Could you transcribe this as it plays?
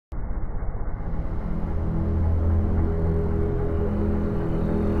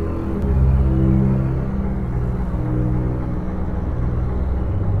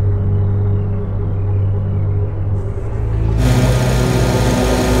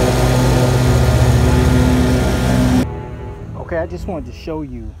just wanted to show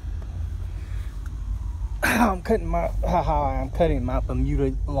you how I'm cutting my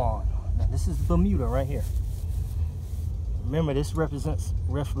Bermuda lawn. Now this is Bermuda right here. Remember, this represents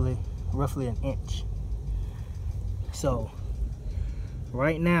roughly an inch. So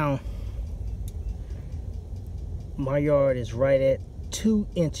right now my yard is right at 2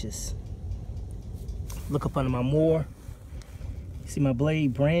 inches. Look up under my mower. See my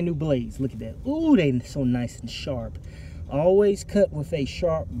blade, brand new blades. Look at that. Ooh, they so nice and sharp. Always cut with a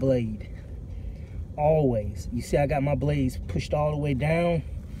sharp blade. Always. You see I got my blades pushed all the way down.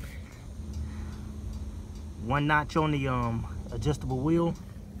 One notch on the adjustable wheel.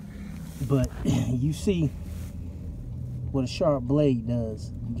 But you see what a sharp blade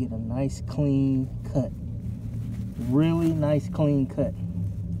does. You get a nice clean cut. Really nice clean cut.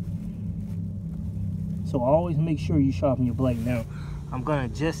 So always make sure you sharpen your blade. Now I'm gonna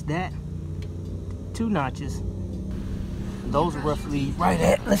adjust that 2 notches. Those are roughly right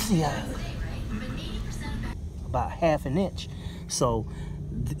at, let's see, about ½ an inch. So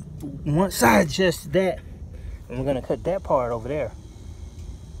once I adjust that, and we're gonna cut that part over there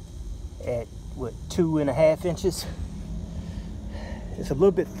at what, 2½ inches. It's a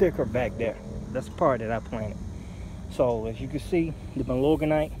little bit thicker back there. That's the part that I planted. So as you can see, the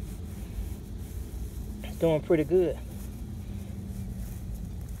Milorganite is doing pretty good.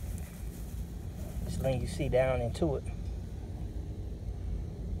 Just letting you see down into it.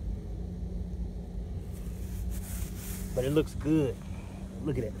 But it looks good.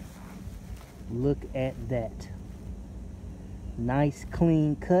 Look at it. Look at that. Nice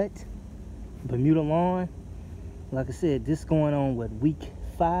clean cut. Bermuda lawn. Like I said, this going on with week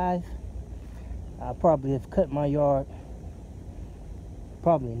 5. I probably have cut my yard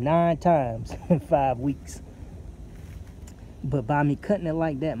probably 9 times in 5 weeks. But by me cutting it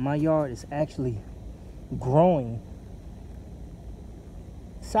like that, my yard is actually growing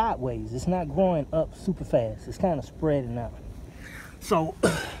sideways. It's not growing up super fast. It's kind of spreading out. So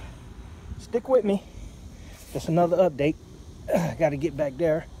stick with me. That's another update. I got to get back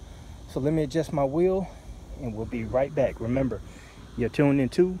there. So let me adjust my wheel and we'll be right back. Remember, you're tuned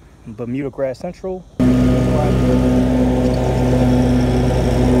into Bermuda Grass Central.